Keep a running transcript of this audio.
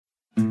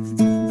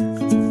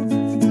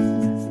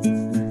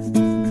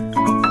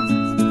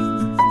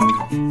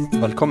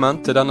Velkommen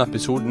til denne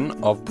episoden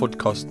av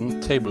podcasten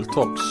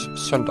Tabletalks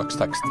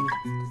Søndagsteksten,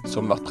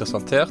 som blir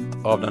presentert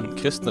av den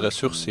kristne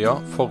ressurssida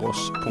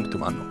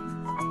foross.no.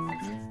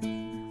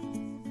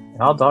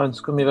 Ja, da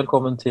ønsker vi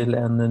velkommen til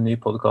en ny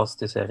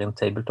podcast i serien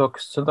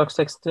Tabletalks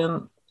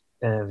Søndagsteksten.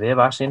 Ved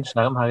hver sin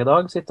skjerm her i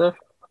dag sitter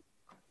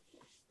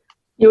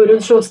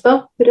Jorunn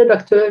Sjåstad,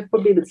 redaktør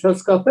på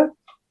Bibelselskapet.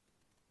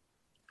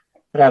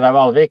 Reidar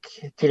Valvik,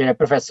 tidligere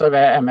professor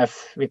ved MF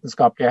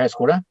Vitenskapelig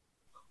Høgskole.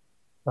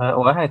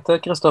 Og jeg heter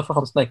Kristoffer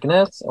Hansen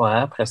Ekenes, og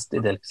jeg er prest i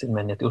Delksin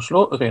menighet i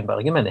Oslo,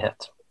 Røynberget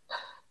menighet.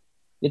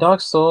 I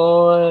dag så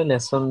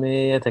leser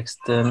vi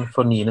teksten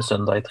for 9.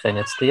 søndag i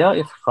treenighetstida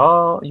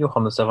fra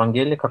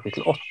Johannes-evangeliet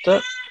kapittel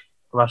 8,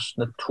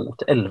 versene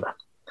 2-11.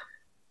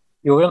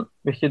 Jorunn,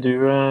 vil ikke du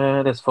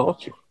lese for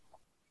oss?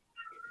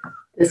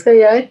 Det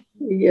skal jeg,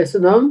 i Jesu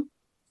navn.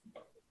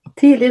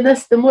 Tidlig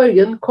neste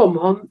morgen kom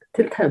han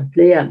til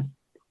tempelet igjen.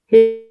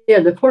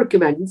 Hele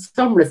folkemengden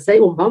samlet seg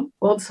om ham,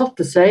 og han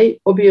satte seg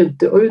og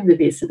begynte å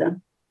undervise dem.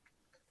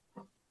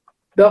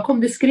 Da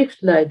kom de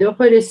skriftlærde og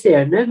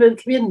fariseerne med en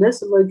kvinne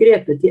som var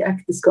grepet i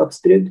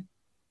ekteskapsbrudd.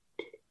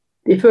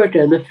 De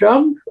førte henne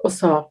fram og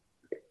sa: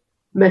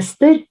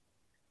 «Mester,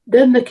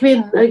 denne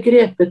kvinnen er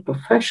grepet på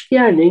fersk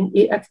gjerning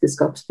i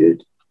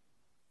ekteskapsbrudd.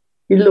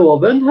 I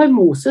loven har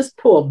Moses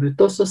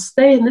påbudt oss å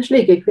steine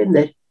slike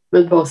kvinner,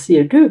 men hva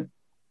sier du?»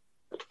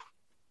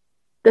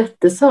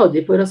 Dette sa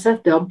de for å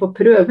sette ham på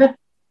prøve,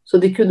 så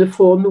de kunne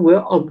få noe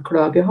å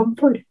anklage ham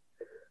for.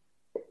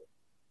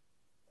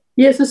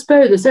 Jesus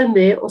bøyde seg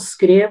ned og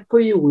skrev på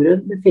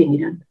jorden med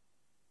fingeren.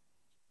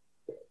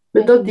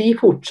 Men da de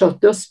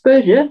fortsatte å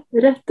spørre,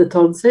 rettet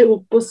han seg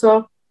opp og sa: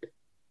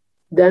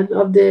 «Den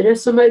av dere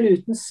som er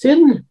uten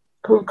synd,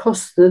 kan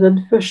kaste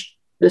den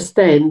første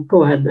steinen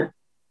på henne.»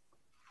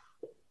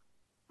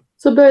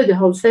 Så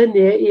bøyde han seg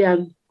ned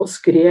igjen og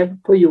skrev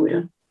på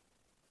jorden.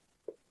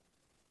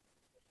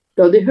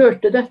 Da de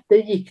hørte dette,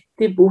 gikk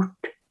de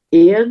bort,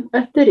 en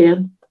etter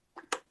en,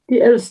 de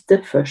eldste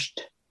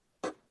først.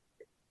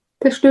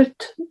 Til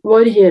slutt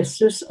var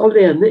Jesus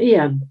alene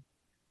igjen,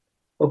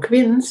 og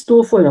kvinnen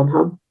sto foran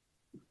ham.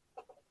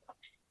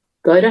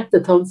 Da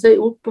rettet han seg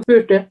opp og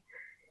spurte: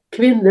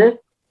 «Kvinne,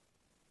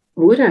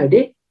 hvor er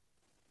de?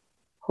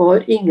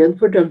 Har ingen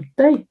fordømt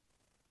deg?»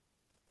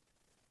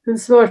 Hun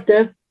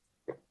svarte: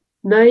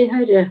 «Nei,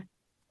 Herre,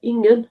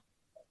 ingen.»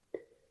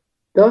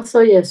 Da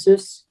sa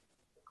Jesus: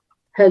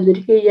 «Heller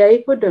ikke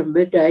jeg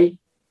fordømmer deg.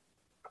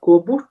 Gå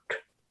bort,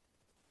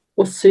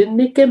 og synd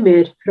ikke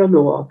mer fra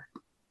nå av.»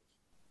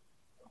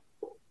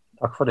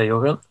 Takk for det,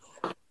 Jorunn.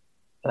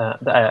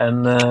 Det er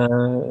en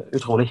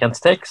utrolig kjent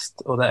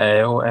tekst, og det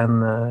er jo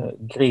en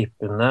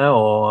gripende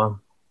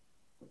og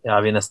det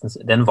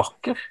er en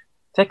vakker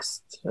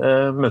tekst,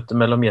 møte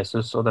mellom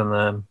Jesus og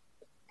denne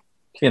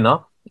kvinna.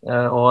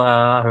 Og jeg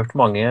har hørt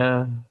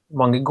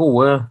mange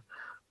gode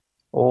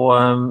og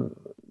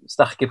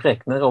sterke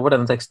prekener over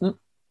denne teksten.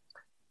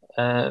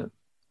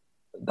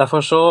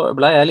 Derfor så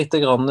ble jeg litt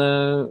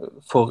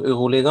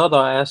foruroliget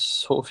da jeg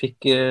så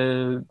fikk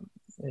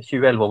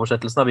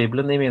 2011-oversettelsen av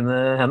Bibelen i mine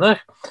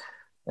hender,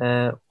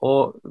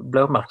 og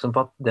ble oppmerksom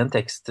på at den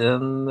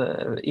teksten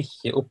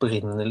ikke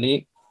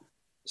opprinnelig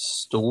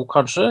sto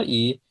kanskje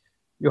i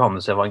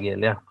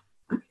Johannes-evangeliet.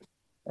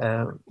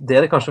 Det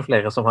er det kanskje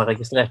flere som har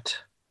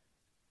registrert.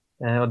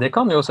 Og det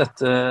kan jo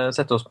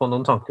sette oss på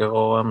noen tanker,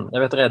 og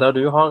jeg vet, Reidar,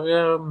 du har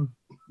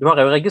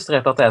jo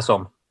registrert at det er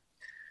sånn.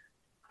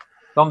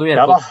 Kan du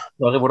hjelpe oss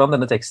med hvordan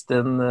denne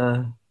teksten,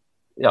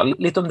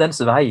 litt om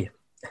dens vei?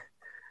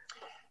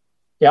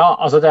 Ja,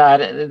 altså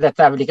dette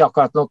er vel ikke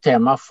akkurat noe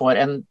tema for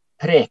en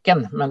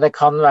preken, men det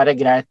kan være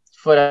greit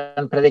for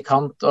en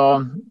predikant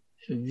å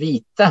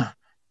vite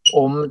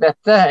om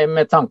dette,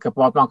 med tanke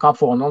på at man kan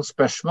få noen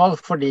spørsmål,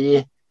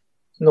 fordi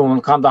noen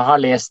kan da ha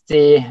lest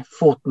i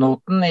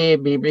fotnoten i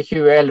Bibel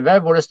 2011,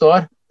 hvor det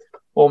står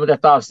om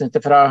dette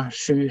avsnittet fra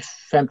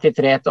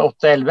 7:53 til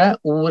 8:11: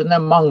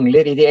 «Ordene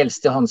mangler i de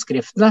eldste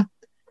håndskriftene.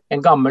 En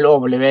gammel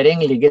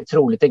overlevering ligger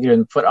trolig til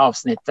grunn for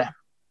avsnittet.»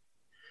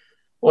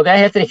 Og det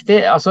er helt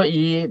riktig, altså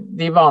i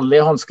de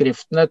vanlige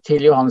håndskriftene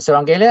til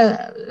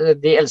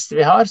Johannes-evangeliet, de eldste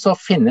vi har, så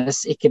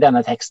finnes ikke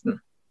denne teksten.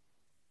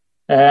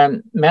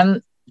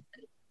 Men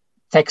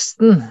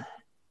teksten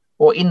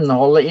og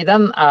innholdet i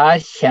den er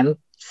kjent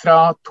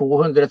fra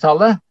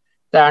 200-tallet.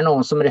 Det er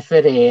noen som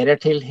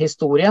refererer til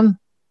historien,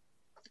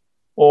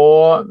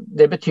 og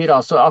det betyr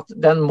altså at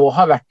den må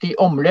ha vært i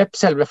omløp,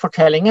 selve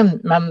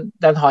fortellingen, men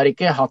den har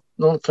ikke hatt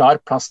noen klar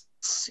plass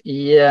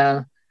i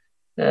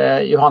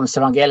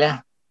Johannes-evangeliet.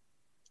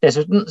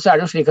 Dessuten så er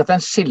det jo slik at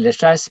den skiller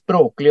seg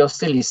språklig og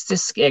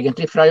stilistisk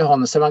egentlig fra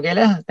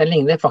Johannes-evangeliet. Den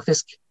ligner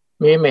faktisk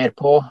mye mer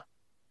på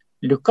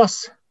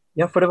Lukas.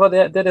 Ja, for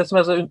det er det som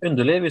er så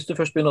underlig, hvis du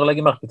først begynner å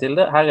legge merke til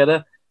det. Her er det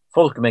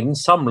folkemengden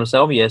samler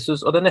seg om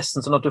Jesus, og det er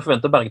nesten sånn at du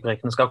forventer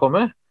bergprekenen skal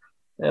komme.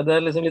 Det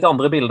er liksom litt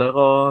andre bilder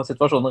og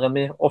situasjoner enn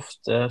vi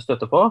ofte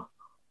støtter på.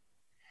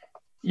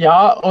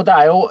 Ja, og det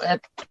er jo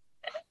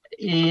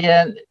i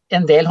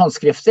en del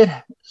håndskrifter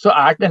så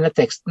er denne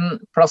teksten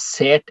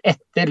plassert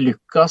etter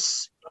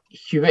Lukas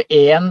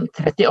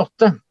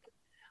 21:38.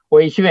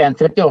 Og i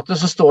 21:38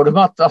 så står det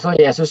om at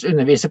Jesus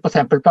underviser på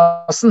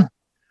tempelplassen.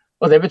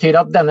 Og det betyr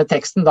at denne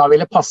teksten da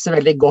ville passe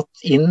veldig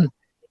godt inn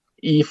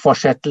i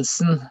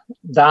fortsettelsen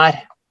der.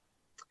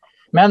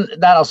 Men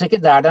det altså ikke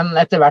der den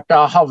etter hvert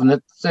da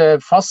havnet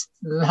fast.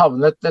 Den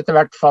havnet etter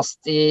hvert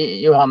fast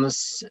i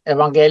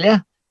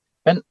Johannes-evangeliet.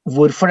 Men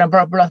hvorfor den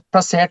ble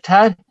plassert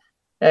her,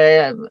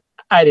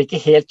 ikke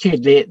helt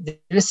tydelig. Det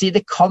vil si,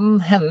 det kan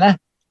hende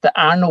det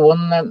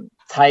noen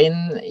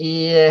tegn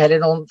eller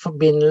noen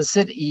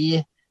forbindelser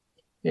i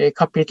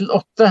kapittel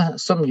 8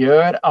 som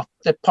gjør at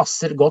det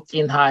passer godt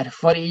inn her.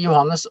 For i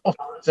Johannes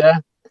 8,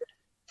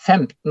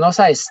 15 og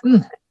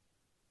 16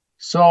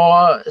 så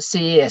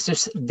sier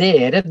Jesus,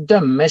 dere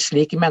dømmer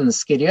slik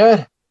mennesker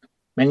gjør,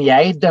 men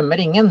jeg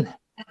dømmer ingen.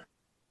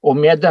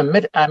 Om jeg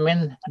dømmer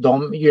min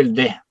dom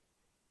gyldig.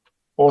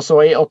 Og så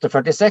i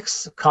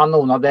 8:46 kan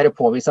noen av dere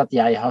påvise at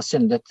jeg har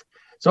syndet.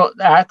 Så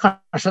det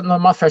kanskje når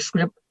man først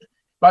skulle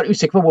være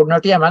usikker på hvor den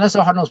hørte hjemme henne,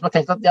 så har noen som har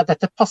tenkt at ja,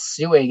 dette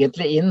passer jo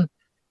egentlig inn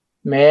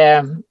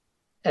med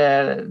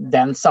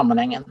den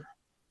sammenhengen.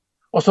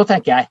 Og så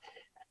tenker jeg,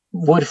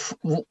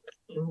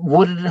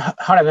 hvor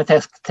har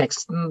denne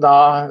teksten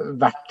da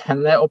vært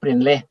henne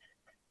opprinnelig?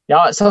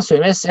 Ja,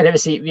 sannsynligvis, eller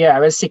vil si, vi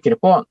vel sikre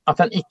på at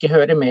den ikke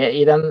hører med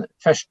i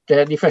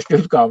de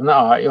første utgavene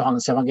av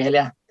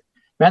Johannes-evangeliet.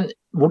 Men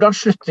hvordan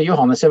slutter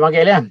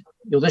Johannes-evangeliet?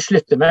 Jo, det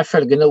slutter med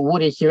følgende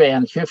ord i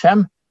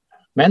 21:25.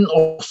 Men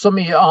også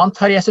mye annet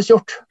har Jesus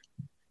gjort.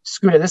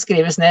 Skulle det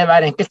skrives ned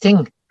hver enkelt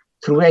ting,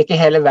 tror jeg ikke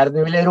hele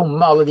verden ville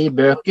romme alle de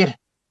bøker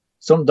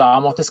som da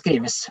måtte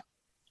skrives.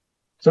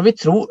 Så vi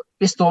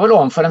står vel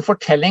overfor en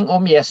fortelling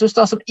om Jesus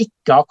da, som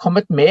ikke har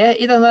kommet med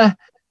i denne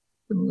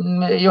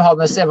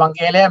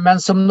Johannes-evangeliet, men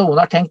som noen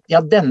har tenkt,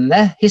 ja,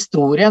 denne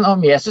historien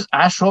om Jesus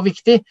så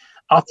viktig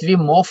at vi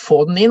må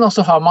få den inn, og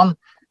så har man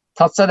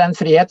tatt seg den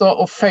frihet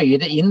og føye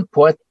det inn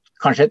på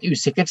kanskje et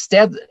usikkert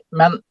sted,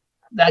 men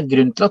det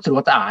grunn til å tro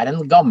at det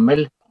en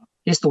gammel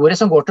historie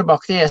som går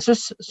tilbake til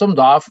Jesus, som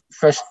da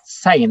først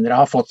senere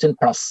har fått sin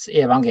plass i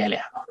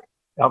evangeliet.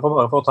 Ja,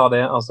 bare for å ta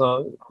det,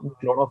 altså,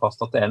 slår nå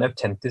fast at det en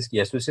autentisk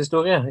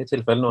Jesus-historie, i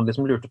tilfelle noen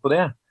liksom lurte på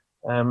det.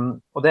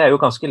 Og det jo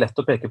ganske lett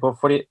å peke på,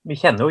 fordi vi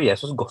kjenner jo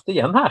Jesus godt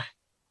igjen her.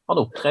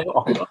 Han opptrer jo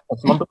akkurat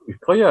som han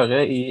bruker å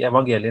gjøre i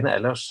evangeliene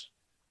ellers.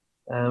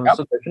 Ja.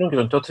 Så det ikke noen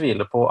grunn til å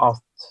tvile på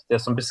at det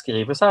som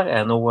beskrives her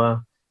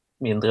noe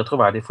mindre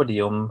troverdig,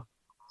 fordi om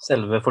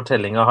selve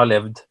fortellingen har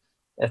levd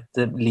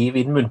et liv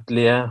i den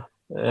muntlige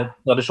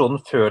tradisjonen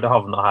før det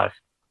havner her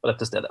på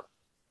dette stedet.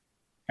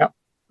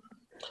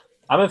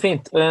 Ja, men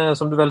fint.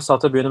 Som du vel sa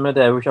til å begynne med,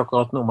 det jo ikke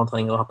akkurat noe man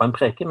trenger å ha på en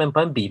preke, men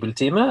på en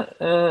bibeltime,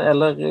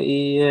 eller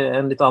i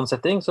en litt annen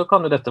setting, så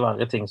kan jo dette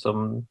være ting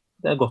som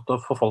det godt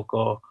for folk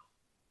å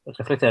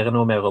reflektere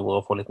noe mer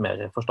over og få litt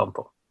mer forstand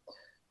på.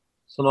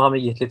 Så nå har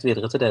vi gitt litt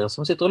videre til dere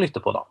som sitter og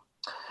lytter på da.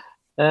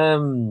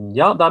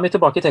 Ja, da vi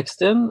tilbake i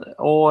teksten,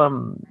 og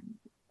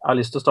jeg har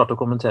lyst til å starte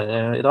å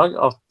kommentere i dag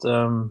at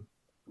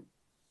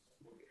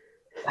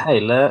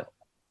hele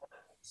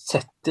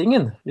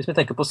settingen, hvis vi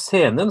tenker på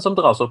scenen som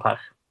dras opp her,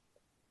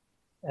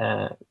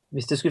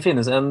 hvis det skulle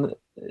finnes en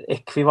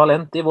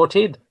ekvivalent i vår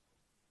tid,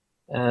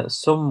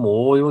 så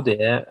må jo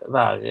det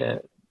være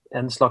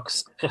en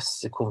slags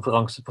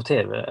pressekonferanse på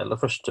TV, eller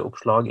første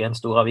oppslag i en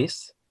stor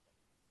avis.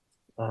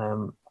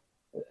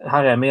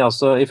 Her vi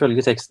altså,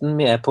 ifølge teksten,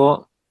 vi på,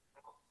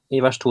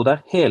 i vers 2 der,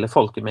 hele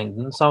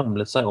folkemengden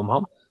samlet seg om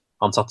ham.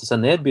 Han satte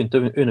seg ned,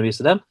 begynte å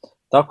undervise dem.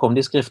 Da kom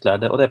de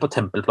skriftlærde, og det på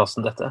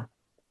tempelplassen dette.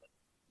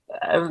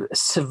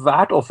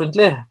 Svært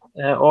offentlig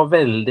og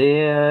veldig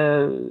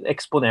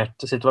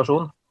eksponert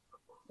situasjon,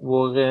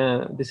 hvor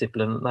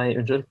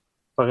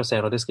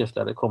fariseerne og de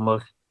skriftlærde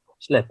kommer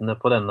slepende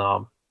på denne,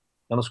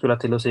 ja, nå skulle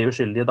jeg til å si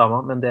uskyldige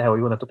dama, men det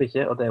jo nettopp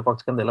ikke, og det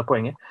faktisk en del av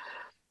poenget.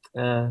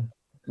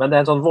 Men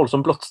det en sånn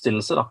voldsom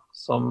blottstillelse da,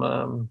 som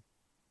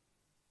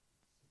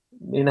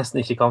vi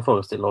nesten ikke kan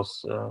forestille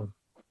oss.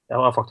 Det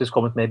har faktisk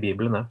kommet med i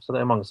Bibelen, så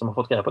det mange som har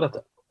fått greie på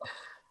dette.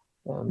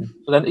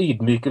 Så det en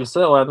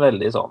ydmykelse og en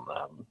veldig sånn,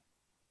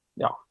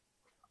 ja,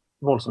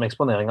 voldsom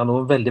eksponering av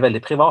noe veldig,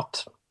 veldig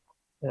privat,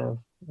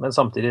 men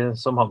samtidig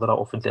som hadde da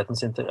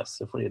offentlighetens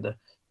interesse, fordi det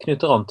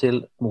knytter an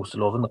til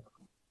Moseloven.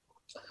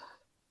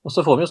 Og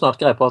så får vi jo snart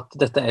greie på at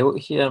dette jo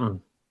ikke,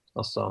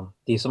 altså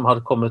de som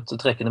hadde kommet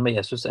trekkende med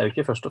Jesus jo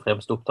ikke først og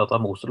fremst opptatt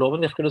av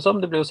Moseloven, virker det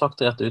som. Det ble jo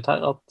sagt rett ut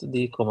her at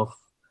de kommer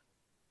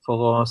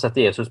for å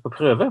sette Jesus på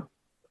prøve.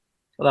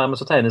 Og dermed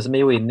så tegnes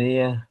vi jo inn i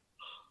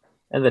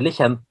en veldig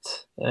kjent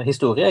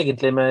historie,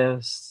 egentlig,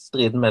 med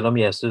striden mellom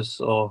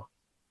Jesus og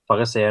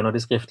fariseerne og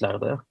de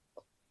skriftlærde,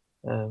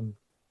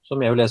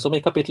 som jeg jo leser om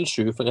i kapittel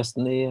 7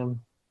 forresten i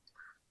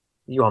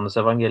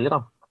Johannes-evangeliet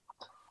da,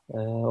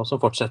 og som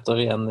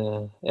fortsetter igjen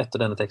etter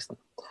denne teksten.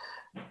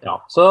 Ja,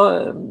 så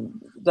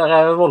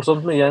der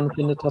voldsomt mye en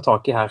kunne ta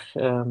tak i her.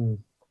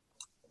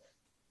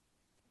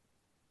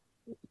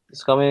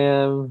 Skal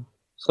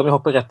vi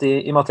hoppe rett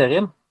i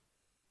materien?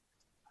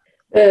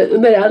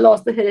 Når jeg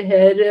leste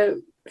her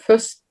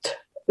først,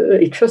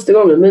 ikke første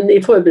gangen, men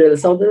i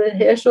forberedelsen av det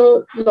her,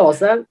 så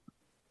leste jeg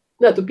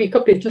nettopp i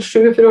kapittel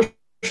 7 for å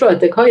se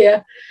etter hva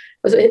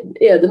Altså,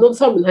 det noen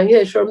sammenheng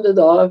her, selv om det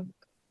da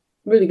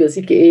muligens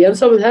ikke en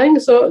sammenheng,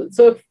 så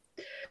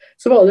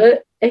var det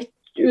et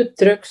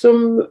uttrykk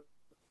som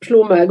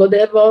slo meg, og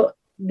det var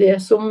det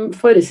som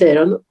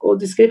fariserene og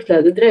de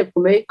skriftlærde drev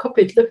på med i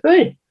kapitlet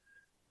før.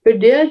 For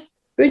der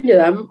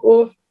begynner de å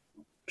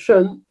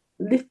skjønne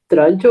litt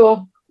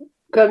til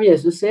hvem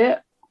Jesus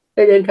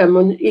eller hvem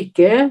han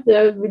ikke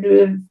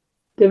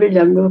det vil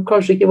de jo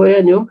kanskje ikke være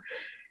enige om.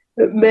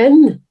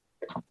 Men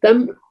de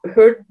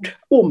hørte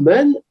om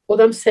han, og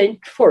de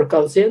sendte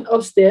folkene sine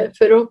av sted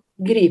for å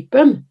gripe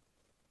han.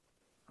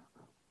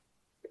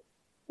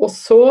 Og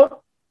så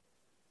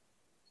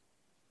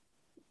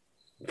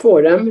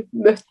får de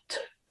møtt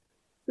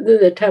det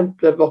der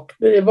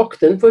tempelvakten,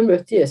 vakten får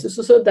møtt Jesus,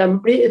 og så de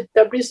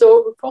blir så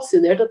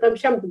fascinert at de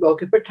kommer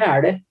tilbake og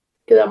forteller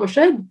hva de har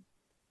skjedd.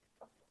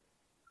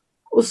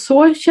 Og så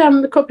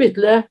kommer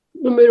kapitlet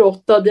nummer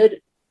 8, der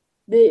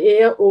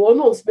det også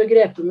noen som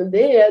grepet, men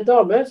det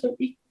damer som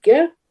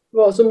ikke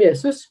var som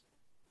Jesus,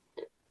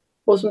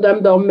 og som de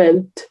da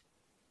mente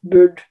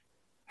burde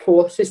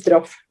få sin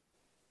straff.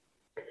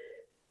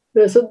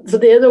 Så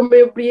det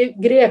med å bli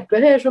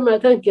grepet her, som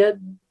jeg tenker,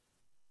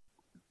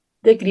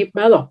 det griper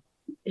meg da,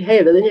 i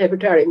hele denne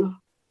fortellingen.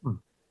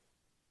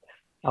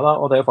 Ja da,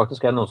 og det jo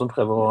faktisk noen som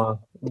prøver å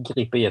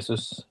gripe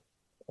Jesus,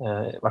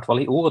 i hvert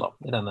fall i ord da,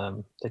 i denne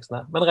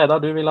teksten her. Men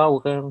Reidar, du vil ha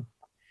ordet?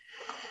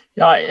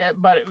 Ja,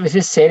 hvis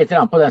vi ser litt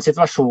på den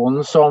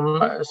situasjonen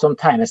som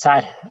tegnes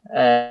her.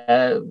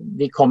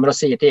 De kommer og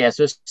sier til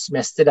Jesus,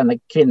 mester, denne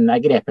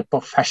kvinnen grepet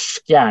på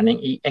fersk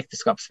gjerning i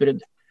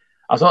ekteskapsbrudd.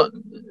 Altså,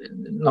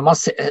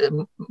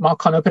 man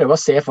kan jo prøve å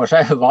se for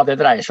seg hva det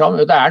dreier seg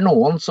om. Det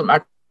noen som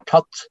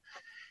tatt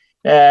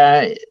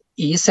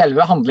i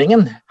selve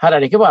handlingen. Her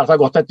det ikke bare at det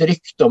har gått et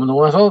rykte om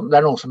noe,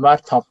 det noen som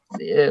tatt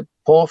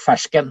på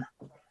fersken.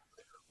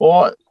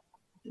 Og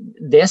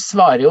det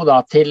svarer jo da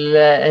til,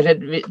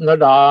 eller når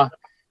da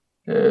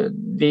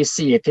de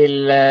sier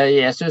til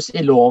Jesus,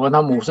 i loven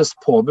har Moses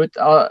påbudt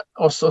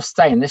oss å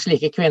steine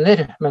slike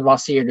kvinner, men hva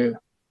sier du?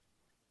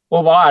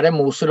 Og hva det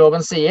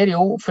Moseloven sier?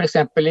 Jo, for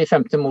eksempel i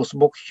 5.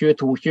 Mosebok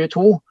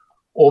 22,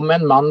 om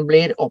en mann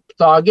blir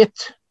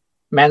oppdaget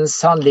mens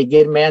han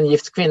ligger med en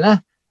gift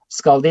kvinne,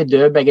 skal de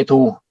dø begge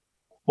to.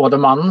 Både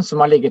mannen som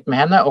har ligget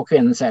med henne og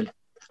kvinnen selv.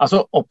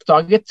 Altså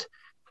oppdaget,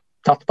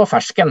 tatt på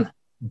fersken.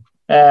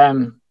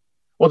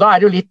 Og da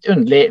det jo litt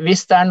underlig,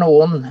 hvis det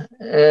noen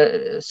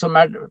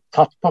som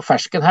tatt på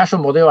fersken her,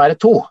 så må det jo være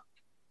to.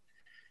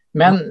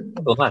 Men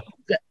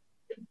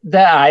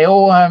det jo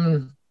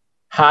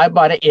her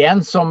bare en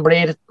som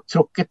blir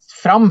trukket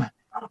fram,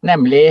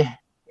 nemlig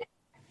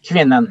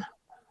kvinnen.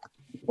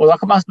 Og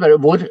da kan man spørre,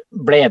 hvor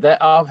ble det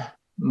av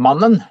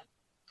mannen?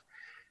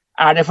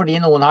 Det fordi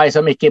noen har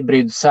liksom ikke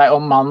brydd seg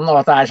om mannen, og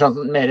at det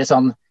sånn, mer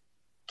sånn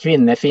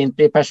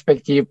kvinnefiendtlig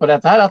perspektiv på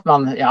dette her, at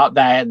man, ja,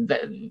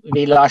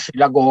 vi lar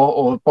skylda gå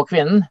over på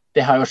kvinnen.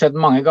 Det har jo skjedd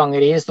mange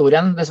ganger i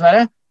historien,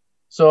 dessverre,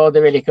 så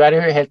det vil ikke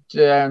være helt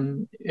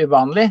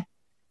uvanlig.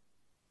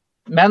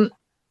 Men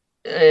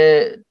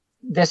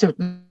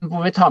dessuten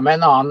må vi ta med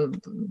en annen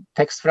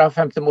tekst fra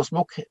 5.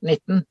 Mosebok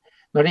 19.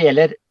 Når det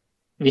gjelder,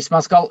 hvis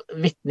man skal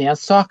vitne i en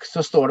sak,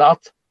 så står det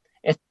at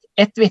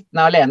ett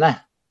vitne alene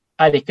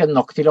ikke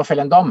nok til å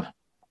felle en dom.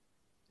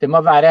 Det må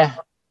være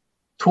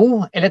 2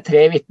 eller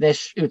 3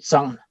 vitners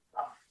utsagn.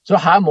 Så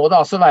her må det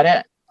altså være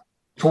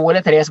 2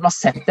 eller 3 som har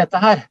sett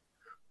dette her.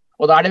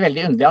 Og da det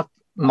veldig underlig at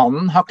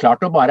mannen har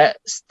klart å bare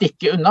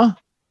stikke unna.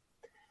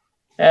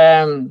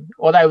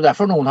 Og det jo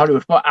derfor noen har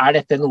lurt på,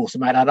 dette noe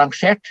som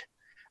arrangert?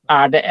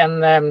 Det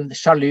en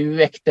sjalu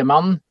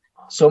ektemann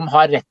som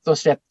har rett og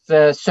slett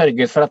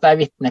sørget for at det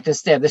vitner til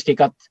stede,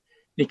 slik at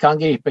de kan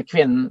gripe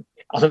kvinnen?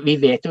 Altså, vi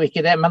vet jo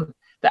ikke det, men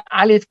det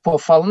litt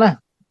påfallende.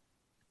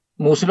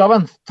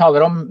 Moseloven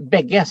taler om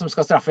begge som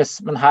skal straffes,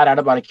 men her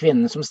det bare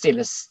kvinnen som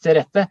stilles til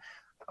rette,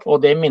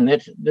 og det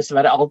minner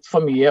dessverre alt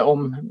for mye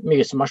om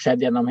mye som har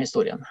skjedd gjennom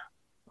historien.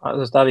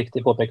 Jeg synes det en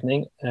viktig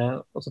påpekning,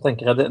 og så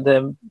tenker jeg det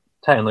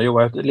tegner jo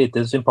et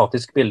lite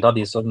sympatisk bilde av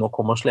de som nå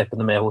kommer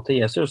slepende med henne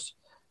til Jesus.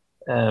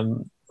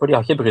 For de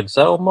har ikke brydd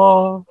seg om å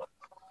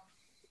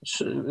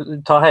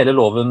ta hele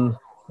loven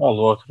på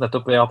alvor,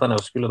 nettopp ved at den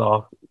også skulle da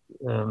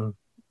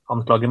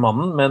anklage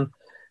mannen, men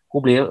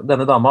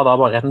denne dama da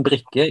bare en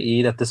brikke i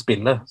dette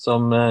spillet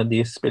som de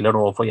spiller nå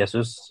overfor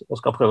Jesus, og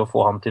skal prøve å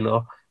få ham til å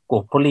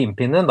gå på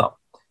limpinnen da.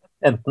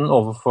 Enten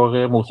overfor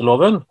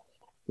Moseloven,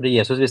 fordi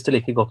Jesus visste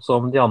like godt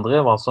som de andre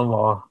hva som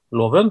var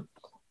loven,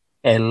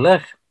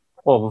 eller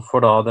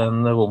overfor da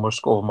den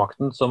romerske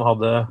overmakten som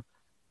var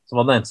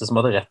den eneste som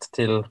hadde rett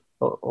til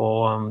å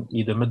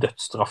idømme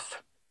dødsstraff,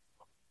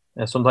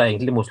 som da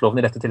egentlig Moseloven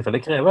i dette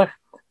tilfellet krever.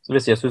 Så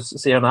hvis Jesus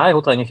sier nei,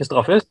 hun trenger ikke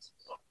straffes,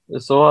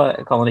 så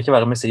kan han ikke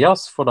være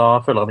Messias, for da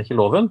følger han ikke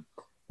loven.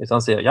 Hvis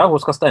han sier ja, hun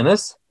skal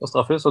steines og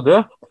straffes og dø,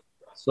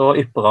 så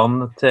ypper han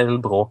til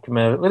bråk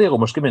med de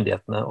romerske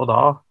myndighetene, og da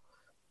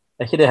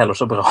ikke det heller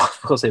så bra,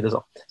 for å si det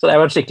sånn. Så det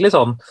jo en skikkelig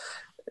sånn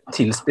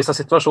tilspisset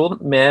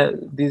situasjon med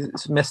de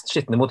mest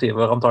skittende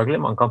motiver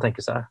antagelig man kan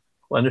tenke seg,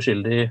 og en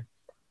uskyldig,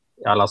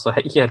 ja, altså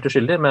ikke helt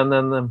uskyldig, men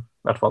i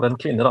hvert fall en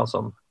kvinne da,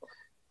 som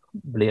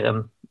blir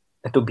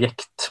et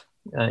objekt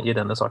i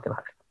denne saken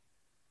her.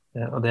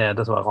 Og det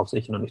dessverre altså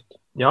ikke noe nytt.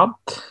 Ja,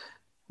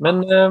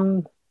 men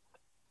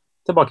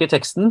tilbake i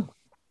teksten.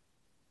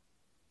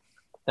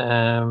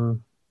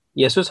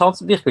 Jesus han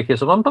virker ikke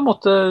som han på en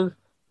måte,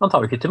 han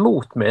tar jo ikke til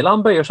motmæle,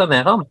 han bøyer seg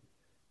ned han.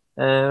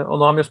 Og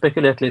nå har vi jo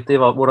spekulert litt i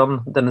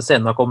hvordan denne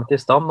scenen har kommet i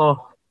stand, og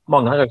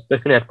mange har jo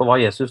spekulert på hva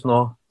Jesus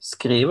nå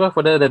skriver,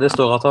 for det er det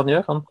står at han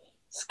gjør. Han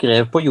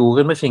skrev på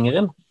jorden med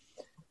fingeren.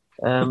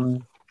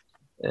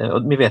 Og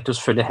vi vet jo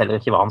selvfølgelig heller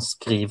ikke hva han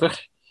skriver.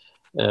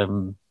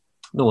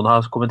 Noen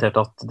har kommentert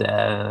at det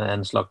er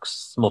en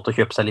slags måte å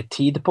kjøpe seg litt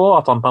tid på,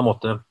 at han på en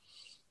måte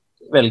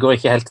velger å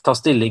ikke helt ta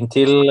stilling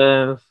til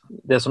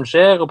det som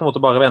skjer, og på en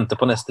måte bare vente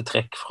på neste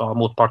trekk fra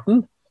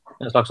motparten,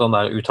 en slags sånn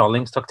der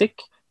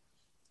uttalingstaktikk.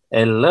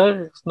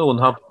 Eller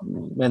noen har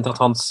ment at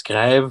han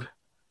skrev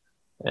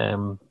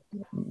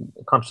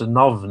kanskje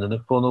navnene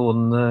på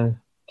noen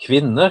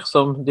kvinner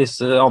som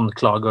disse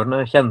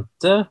anklagerne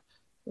kjente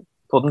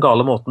på den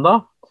gale måten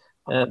da.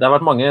 Det har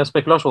vært mange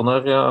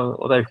spekulasjoner,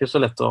 og det er jo ikke så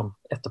lett å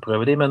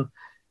etterprøve de, men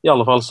i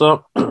alle fall så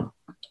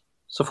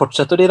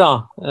fortsetter de da,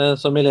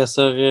 som vi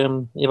leser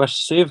i vers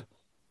 7.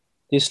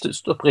 De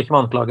stopper ikke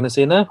med anklagene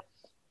sine,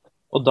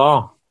 og da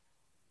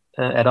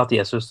er det at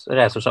Jesus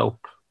reiser seg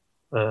opp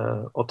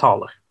og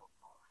taler.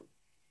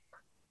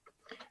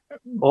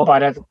 Og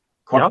bare et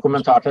kort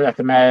kommentar til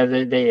dette med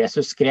det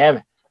Jesus skrev.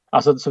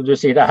 Altså, som du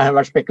sier, det har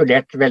vært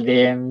spekulert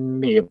veldig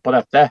mye på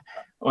dette,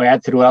 og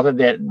jeg tror at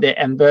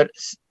en bør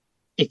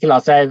ikke la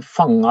seg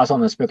fange av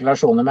sånne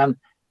spekulasjoner, men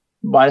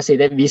bare si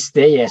det, hvis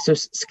det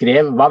Jesus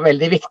skrev var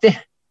veldig viktig,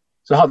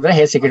 så hadde det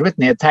helt sikkert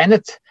blitt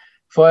nedtegnet,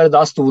 for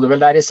da sto det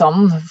vel der i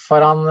sanden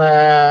foran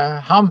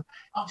ham,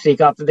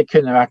 slik at det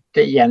kunne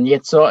vært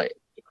gjengitt. Så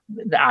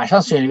det er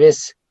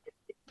sannsynligvis,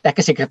 det er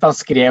ikke sikkert at han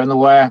skrev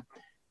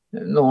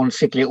noen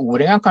skikkelige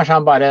ord engang, kanskje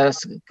han bare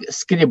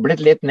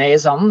skriblet litt ned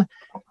i sanden,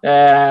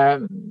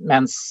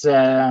 mens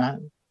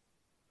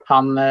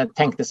han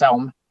tenkte seg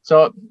om. Så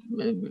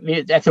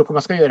jeg tror ikke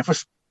man skal gjøre for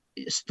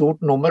stort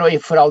nummer, og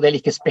for all del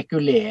ikke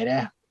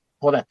spekulere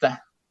på dette.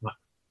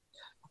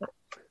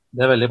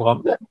 Det er veldig bra.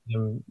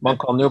 Man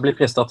kan jo bli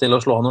fristet til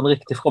å slå noen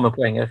riktig fromme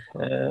poenger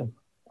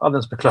av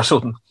den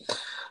spekulasjonen.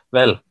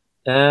 Vel,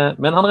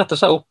 men han retter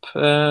seg opp,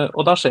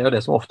 og da skjer jo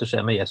det som ofte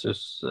skjer med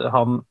Jesus.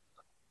 Han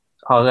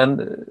har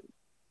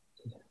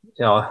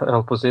jeg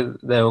holdt på å si,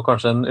 det er jo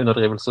kanskje en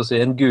underdrivelse å si,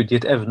 en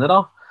gudgitt evne da,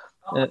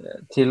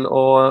 til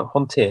å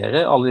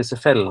håndtere alle disse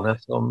fellene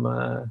som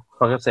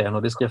fariseerne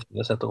og de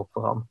skriftlige setter opp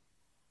for ham.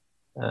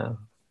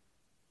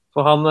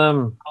 For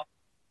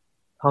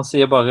han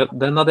sier bare,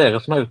 den av dere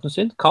som er uten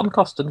synd, kan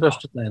kaste den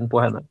første steinen på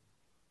henne.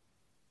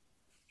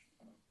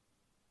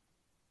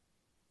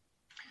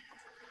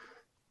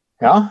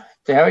 Ja,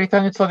 det er jo litt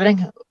av en utfordring.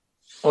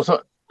 Og så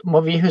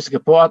må vi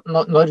huske på at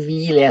når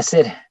vi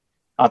leser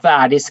at det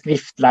er de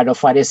skriftlærde og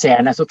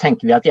fariseerne, så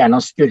tenker vi at de er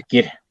noen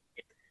skurker.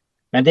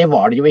 Men det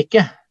var det jo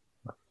ikke.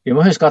 Vi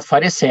må huske at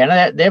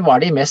fariseerne, det var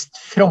de mest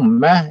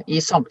fromme i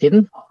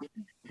samtiden.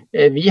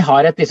 Vi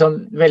har et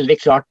liksom veldig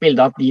klart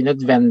bilde at de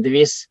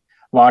nødvendigvis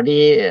var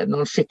de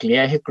noen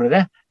skikkelige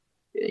hyklere.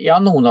 Ja,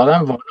 noen av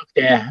dem var nok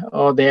det,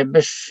 og det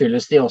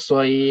beskyldes de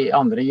også i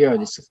andre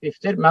jødiske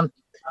skrifter, men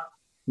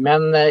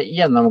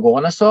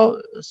gjennomgående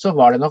så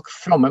var det nok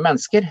fromme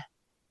mennesker.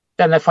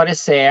 Denne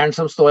fariseeren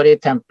som står i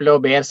tempelet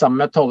og ber sammen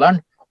med tolleren,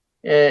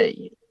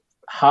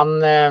 han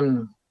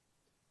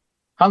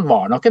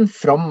var nok en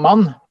from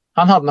mann.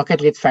 Han hadde nok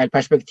et litt feil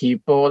perspektiv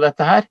på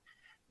dette her,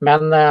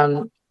 men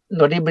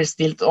når de blir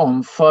stilt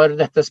overfor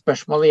dette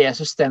spørsmålet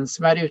Jesus, den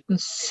som er uten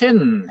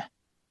synd,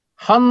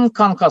 han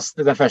kan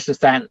kaste det første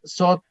stein,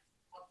 så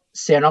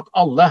ser nok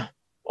alle,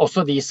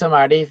 også de som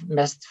er de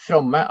mest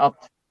fromme,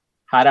 at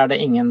her er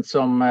det ingen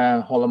som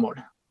holder mål.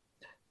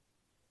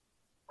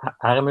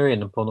 Her er vi jo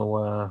inne på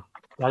noe.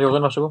 Ja,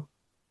 Jorunn, vær så god.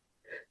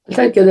 Jeg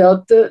tenker det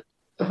at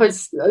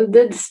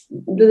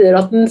det der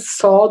at han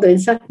sa den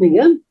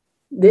setningen,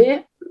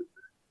 det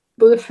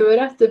både før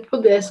og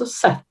etterpå det, så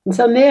setter han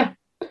seg ned.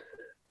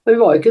 Han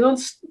var ikke noen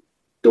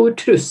stor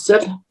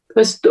trussel.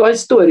 Han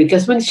står ikke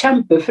som en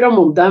kjempe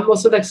framom dem, og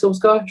så liksom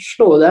skal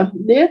slå dem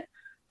ned.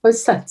 Han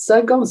setter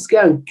seg ganske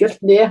enkelt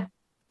ned,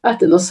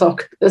 etter å ha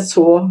sagt et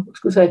så,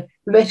 skal vi si,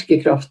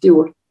 virkekraftig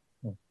ord.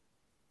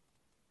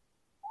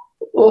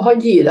 Og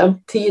han gir dem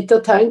tid til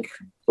å tenke.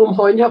 Om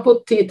han har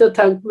fått tid til å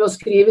tenke med å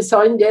skrive i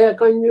sand, det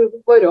kan jo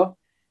være.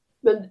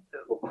 Men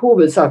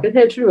hovedsaken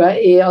her tror jeg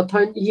er at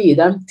han gir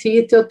dem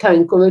tid til å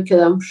tenke over hva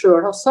de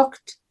selv har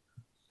sagt,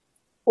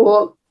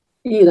 og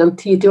gir dem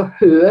tid til å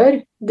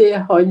høre det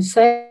han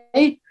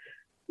sier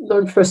når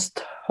han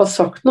først har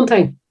sagt noen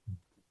ting.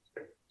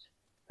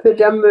 For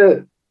de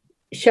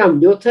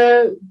kommer jo til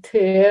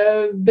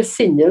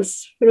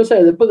besinnelse, for å si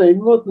det på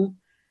den måten,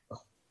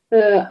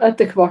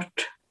 etter hvert.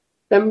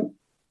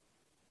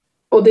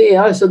 Og det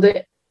er altså det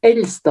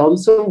eldste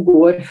som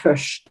går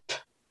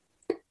først.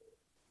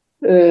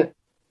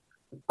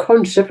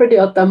 Kanskje fordi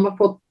at de har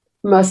fått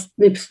mest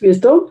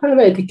livsvisdom, jeg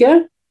vet ikke.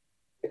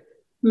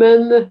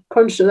 Men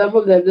kanskje de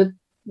har levd et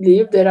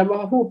liv der de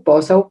har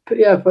hopet seg opp,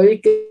 i hvert fall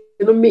ikke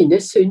noe mindre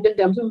synd enn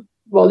dem som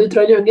var litt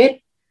yngre.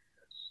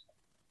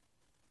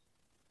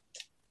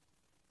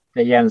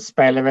 Det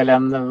gjenspeiler vel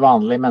en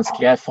vanlig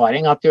menneskelig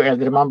erfaring at jo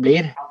eldre man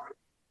blir,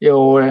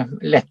 jo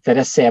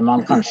lettere ser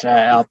man kanskje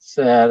at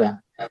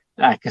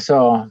det ikke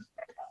så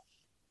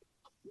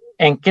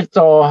enkelt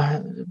å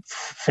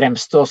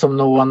fremstå som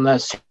noe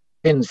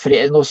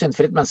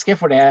syndfritt menneske,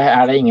 for det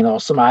det ingen av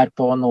oss som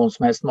på noen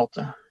som helst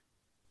måte.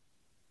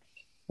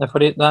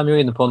 Fordi da vi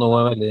jo inne på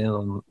noe veldig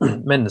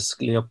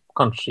menneskelig og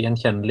kanskje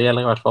gjenkjennelig,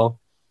 eller i hvert fall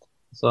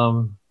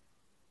så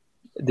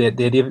det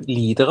de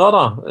lider av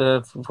da,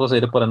 for å si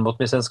det på den måten,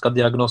 hvis en skal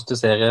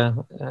diagnostisere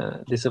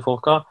disse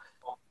folka,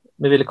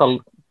 vi ville kalle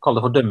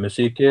det for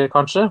dømmesyke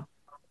kanskje,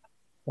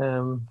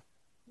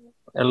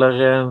 eller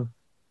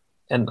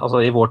altså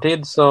i vår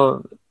tid,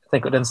 så jeg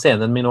tenker den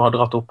scenen vi nå har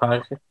dratt opp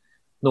her,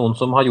 noen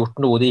som har gjort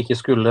noe de ikke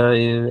skulle,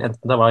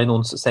 enten det var i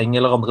noens seng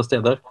eller andre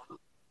steder.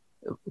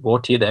 Vår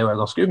tid jo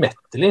ganske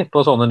umettelig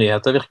på sånne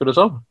nyheter, virker det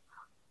som.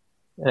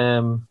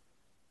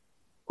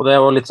 Og det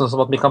jo litt sånn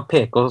som at vi kan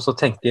peke oss og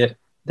tenke,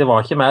 det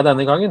var ikke meg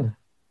denne gangen.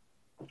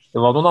 Det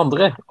var noen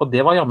andre, og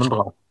det var jammen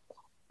bra.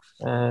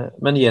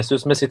 Men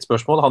Jesus med sitt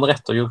spørsmål, han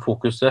retter jo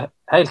fokuset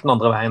helt den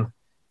andre veien.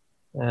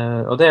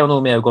 Og det jo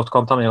noe vi jo godt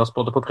kan ta med oss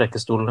både på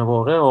prekestolene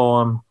våre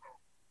og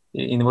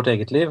inn i vårt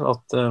eget liv,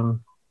 at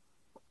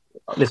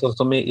litt sånn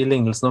som i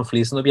lignelsen om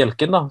flisen og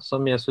bjelken da,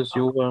 som Jesus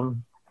jo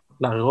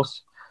lærer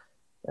oss,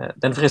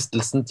 den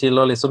fristelsen til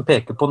å liksom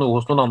peke på noe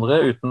hos noen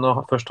andre uten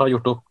å først ha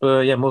gjort opp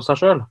hjemme hos seg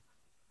selv,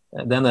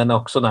 den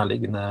nok så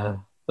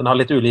nærliggende. Den har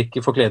litt ulik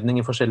forkledning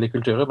i forskjellige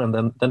kulturer,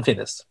 men den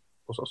finnes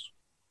hos oss.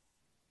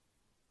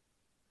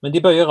 Men de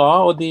bøyer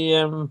av, og de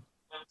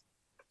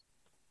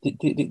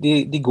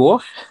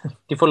går,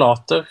 de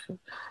forlater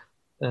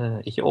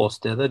ikke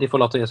åstedet, de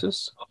forlater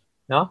Jesus.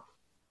 Ja.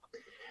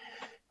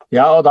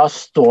 Ja, og da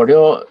står det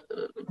jo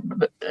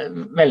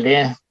veldig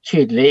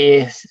tydelig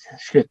i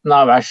slutten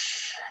av vers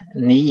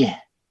 9.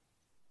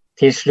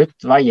 Til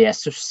slutt var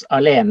Jesus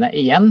alene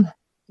igjen,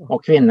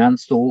 og kvinnen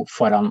sto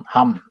foran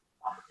ham.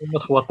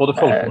 Jeg tror at både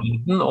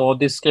folkemengden og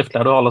de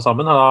skriftlærde og alle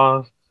sammen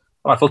har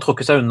i hvert fall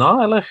trukket seg unna,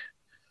 eller?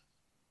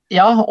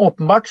 Ja,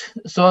 åpenbart.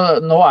 Så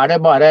nå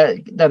det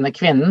bare denne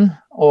kvinnen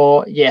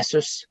og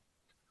Jesus.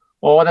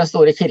 Og den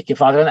store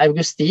kirkefaderen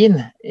Augustin,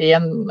 i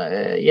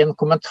en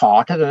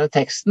kommentar til denne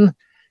teksten,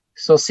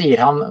 så sier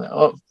han,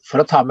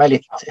 for å ta med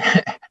litt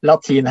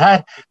latin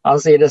her, han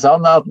sier det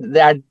sånn at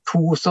det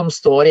to som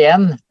står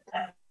igjen,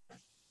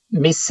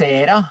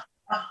 misera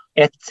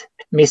et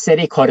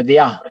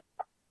misericordia.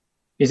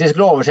 Hvis vi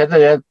skulle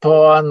oversette det på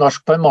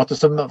norsk på en måte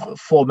som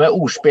får med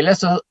ordspillet,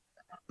 så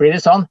blir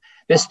det sånn,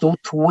 det sto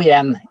to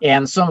igjen,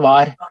 en som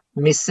var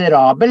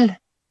miserabel,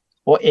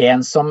 og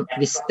en som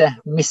visste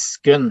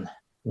miskunn.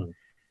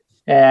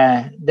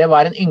 Det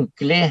var en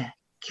ynkelig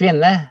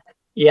kvinne,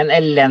 i en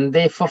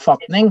elendig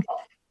forfatning,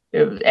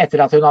 etter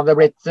at hun hadde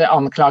blitt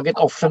anklaget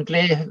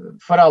offentlig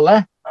for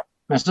alle,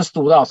 men så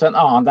sto det altså en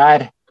annen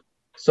der,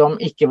 som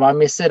ikke var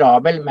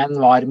miserabel,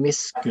 men var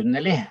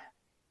miskunnelig.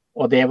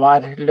 Og det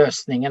var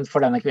løsningen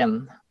for denne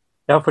kvinnen.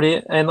 Ja, fordi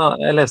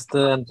jeg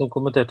leste en som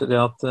kommenterte det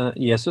at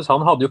Jesus,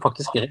 han hadde jo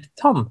faktisk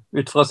rett han,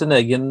 ut fra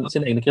sine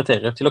egne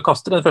kriterier, til å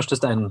kaste den første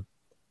steinen.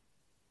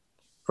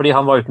 Fordi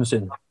han var uten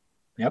synd.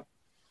 Ja.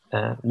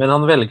 Men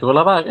han velger å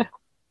la være.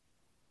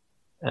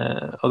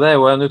 Og det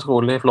jo en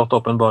utrolig flott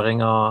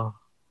åpenbaring av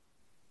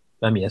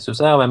hvem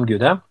Jesus og hvem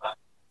Gud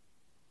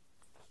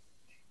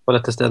på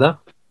dette stedet.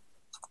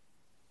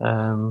 Det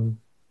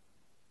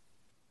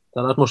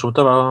hadde vært morsomt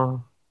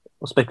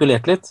å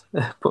spekulere litt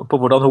på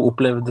hvordan hun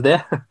opplevde det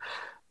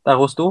der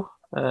hun sto.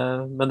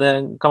 Men det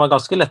kan være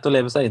ganske lett å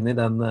leve seg inn i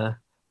den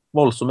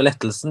voldsomme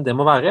lettelsen det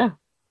må være.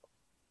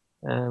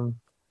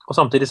 Og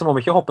samtidig så må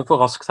vi ikke hoppe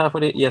for raskt her,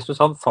 fordi Jesus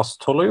han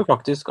fastholder jo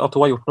faktisk at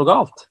hun har gjort noe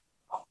galt.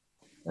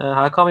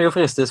 Her kan vi jo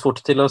fristes fort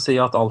til å si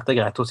at alt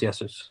greit hos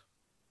Jesus.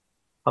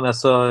 Han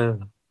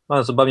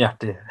så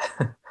barmhjertig.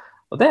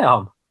 Og det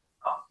han.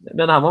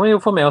 Men her må vi jo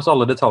få med oss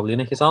alle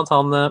detaljene, ikke sant?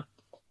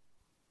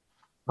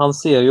 Han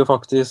sier jo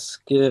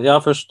faktisk, ja,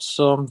 først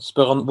så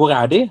spør han, hvor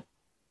de?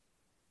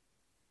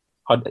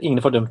 Har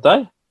ingen fordømt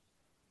deg?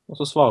 Og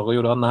så svarer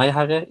jo da, nei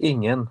herre,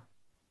 ingen.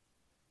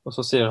 Og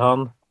så sier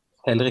han,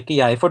 heller ikke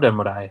jeg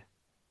fordømmer deg.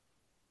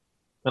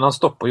 Men han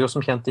stopper jo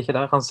som kjent ikke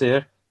der. Han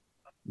sier,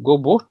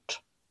 gå bort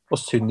og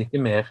synd ikke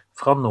mer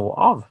fra nå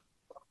av.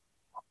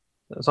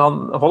 Så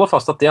han holder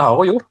fast at det har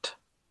hun gjort.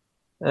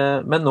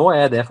 Men nå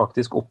det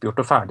faktisk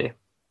oppgjort og ferdig.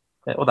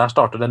 Og der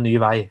starter det en ny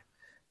vei.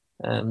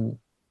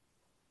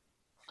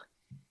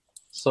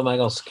 Som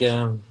et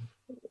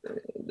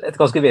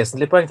ganske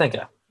vesentlig poeng,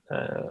 tenker jeg.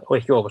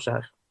 Og ikke overse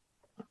her.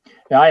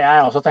 Ja,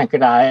 jeg også tenker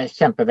det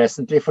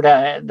kjempevesentlig, for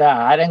det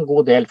en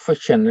god del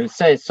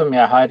forkynnelse som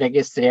jeg har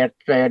registrert,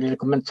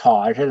 eller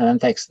kommentarer til denne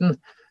teksten,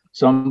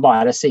 som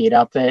bare sier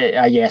at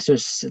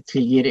Jesus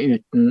tilgir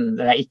uten,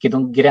 det ikke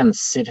noen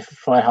grenser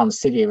for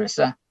hans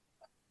tilgivelse.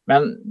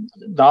 Men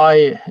da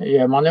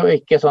gjør man jo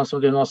ikke sånn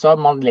som du nå sa,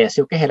 man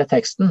leser jo ikke hele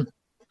teksten.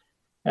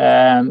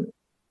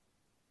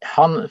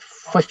 han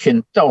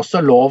forkynte også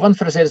loven,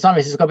 for å si det sånn,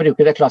 hvis vi skal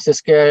bruke det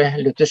klassiske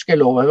lutherske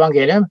lov og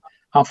evangelium.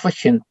 Han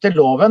forkynte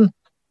loven,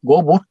 gå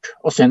bort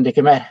og synd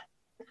ikke mer.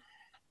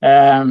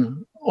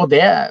 Og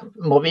det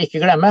må vi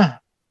ikke glemme.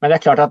 Men det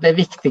er klart at det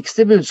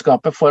viktigste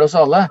budskapet for oss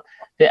alle,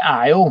 det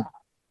er jo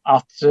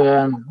at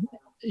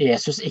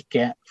Jesus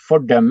ikke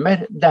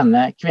fordømmer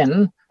denne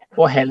kvinnen,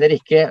 og heller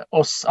ikke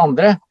oss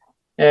andre,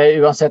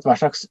 uansett hva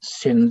slags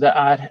synd det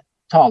er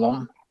tale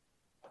om.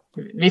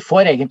 Vi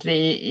får egentlig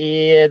i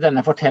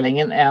denne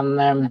fortellingen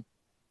en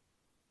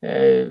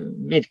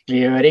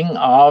virkeliggjøring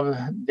av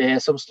det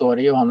som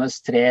står i Johannes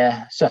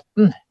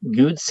 3:17.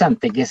 Gud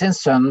sendte ikke sin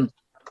sønn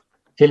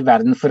til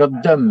verden for å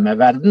dømme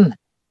verden,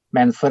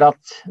 men for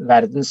at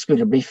verden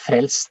skulle bli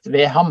frelst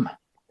ved ham.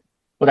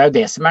 Og det er jo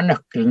det som er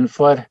nøkkelen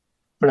for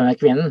denne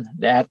kvinnen.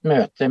 Det er et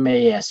møte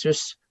med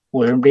Jesus,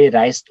 hvor hun blir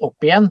reist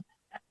opp igjen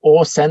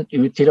og sendt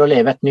ut til å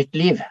leve et nytt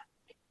liv.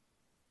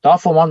 Da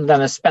får man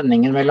denne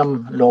spenningen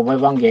mellom lov og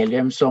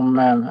evangelium som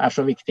er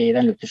så viktig i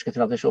den lutherske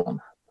tradisjonen.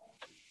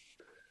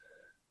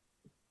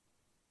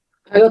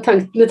 Jeg har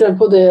tenkt litt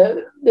på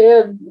det.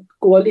 Det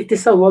går litt i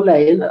samme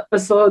leien.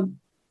 Altså,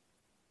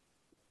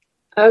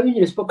 jeg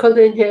undres på hva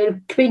denne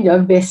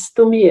kvinnen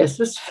visste om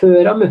Jesus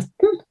før hun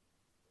møtte den.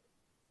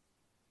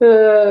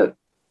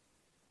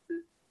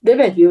 Det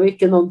vet vi jo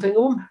ikke noen ting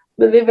om,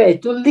 men vi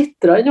vet jo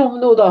litt om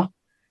noe da.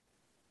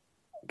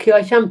 Hva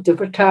jeg kommer til å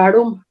fortelle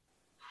om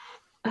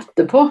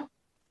etterpå.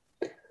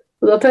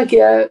 Og da tenker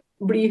jeg,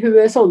 blir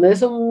hun sånn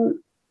som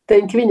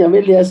den kvinnen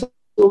vil lese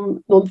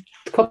om noen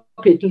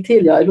kapittel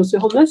tidligere hos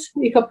Johannes,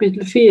 i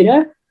kapittel 4,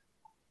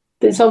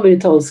 den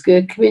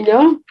samaritanske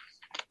kvinnen,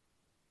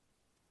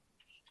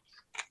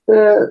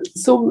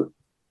 som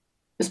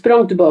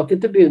sprang tilbake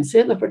til byen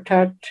sin og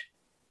fortalte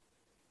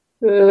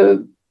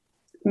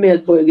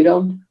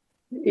medborgerne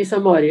i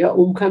Samaria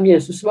om hvem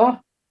Jesus var,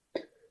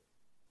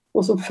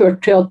 og som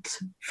førte til at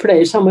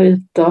flere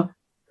samariter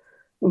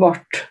ble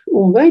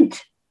omvendt.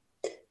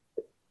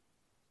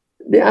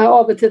 Jeg har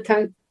av og til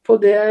tenkt på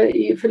det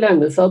i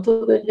forlengelse av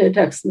denne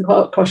teksten.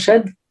 Hva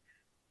skjedde?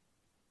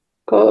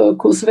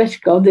 Hvordan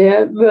virket det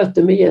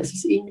møtet med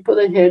Jesus inn på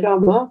denne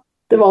dama?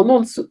 Det var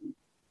noen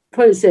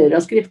fariseere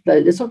og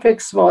skriftlærere som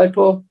fikk svar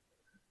på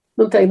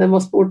noen ting de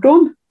var spurt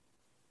om,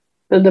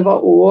 men det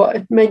var også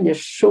et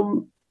menneske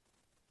som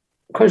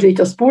kanskje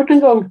ikke har spurt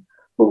en gang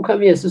om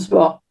hvem Jesus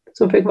var,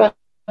 som fikk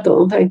vite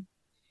noen ting.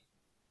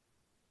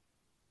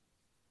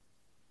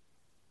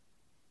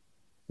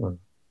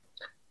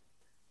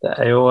 Det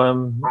er jo,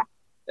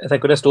 jeg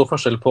tenker det er stor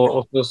forskjell på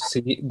å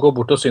si, gå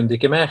bort og synd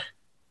ikke mer.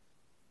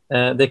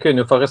 Det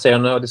kunne jo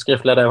fariseerne og de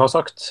skriftlærde ha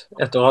sagt,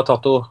 etter å ha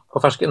tatt henne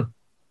på fersken.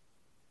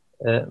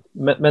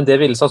 Men det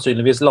ville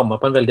sannsynligvis lamme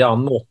på en veldig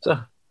annen måte.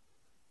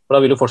 For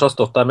da ville hun fortsatt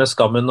stått der med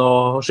skammen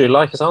og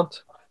skylda, ikke sant?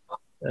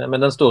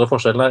 Men den store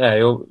forskjellen her er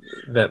jo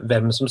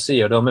hvem som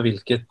sier det, og med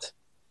hvilket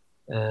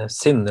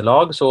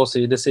sinnelag, så å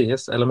si det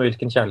sies, eller med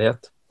hvilken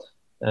kjærlighet.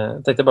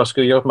 Jeg tenkte jeg bare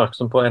skulle gjøre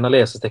oppmerksom på en av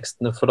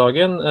lesetekstene for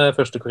dagen,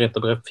 første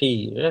Korinterbrev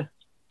 4,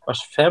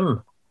 vers 5.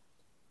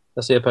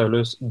 Der sier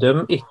Paulus,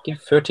 døm ikke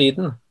før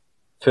tiden,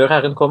 før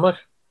Herren kommer.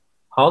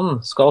 Han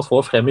skal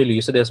få frem i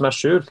lyset det som er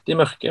skjult i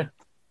mørket,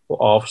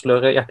 og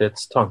avsløre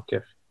hjertets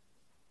tanker.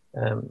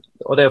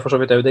 Og det er for så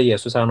vidt det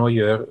Jesus her nå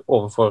gjør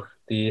overfor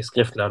de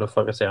skriftlærde og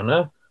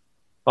fariseerne.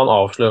 Han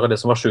avslører det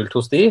som var skjult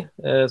hos de,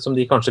 som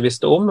de kanskje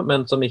visste om,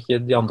 men som ikke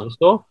de andre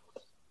så.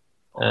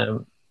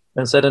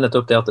 Men så er det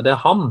nettopp det at det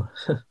er han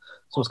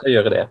som skal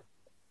gjøre det,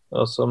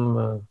 og som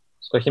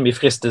skal ikke vi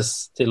fristes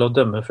til å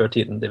dømme før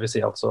tiden, det vil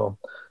si altså,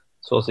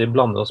 så å si,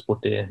 blande oss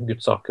bort i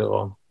Guds saker,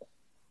 og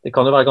det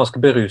kan jo være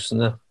ganske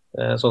berusende,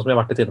 sånn som vi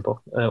har vært litt inne på,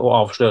 å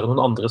avsløre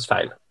noen andres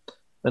feil,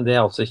 men det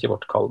er altså ikke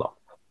vårt kall da.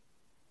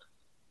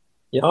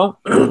 Ja,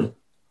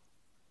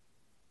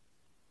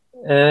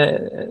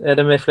 er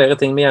det med flere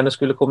ting vi gjerne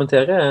skulle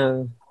kommentere?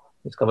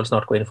 Vi skal vel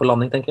snart gå inn for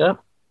landing, tenker jeg.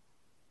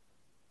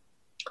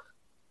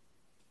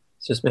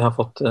 Jeg synes vi har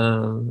fått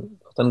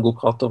en god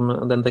prat om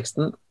den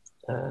teksten.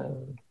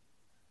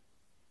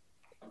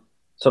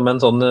 Som en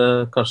sånn,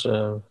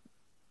 kanskje,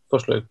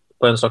 forslag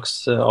på en slags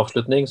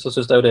avslutning, så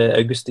synes jeg jo det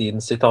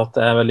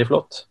Augustin-sitatet er veldig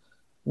flott.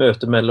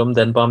 Møtet mellom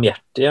den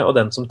barmhjertige og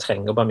den som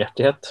trenger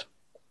barmhjertighet,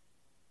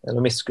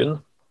 eller miskunn.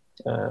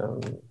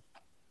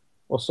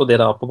 Også det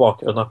da på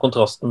bakgrunn av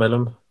kontrasten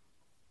mellom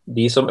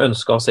de som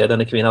ønsker å se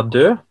denne kvinnen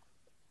dø,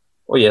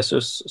 og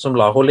Jesus som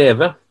lar henne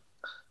leve,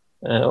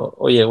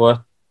 og gir henne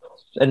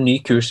en ny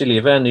kurs i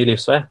livet, en ny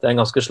livsvei. Det er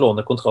en ganske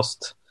slående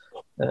kontrast,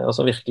 og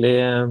som virkelig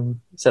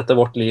setter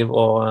vårt liv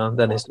og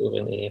denne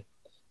historien i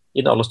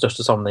den aller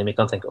største sammenheng vi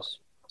kan tenke oss.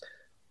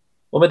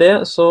 Og med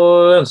det så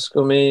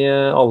ønsker vi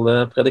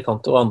alle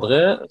predikanter og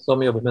andre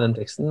som jobber med den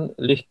teksten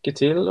lykke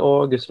til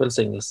og Guds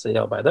velsignelse i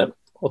arbeidet,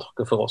 og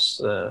takker for oss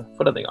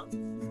for denne gang.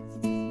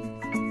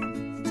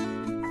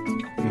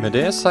 Med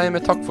det sier vi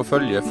takk for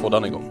følget for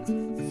denne gang.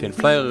 Finn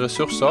flere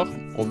ressurser,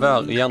 og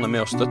vær gjerne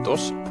med å støtte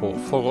oss på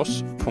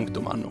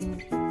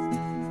foross.no.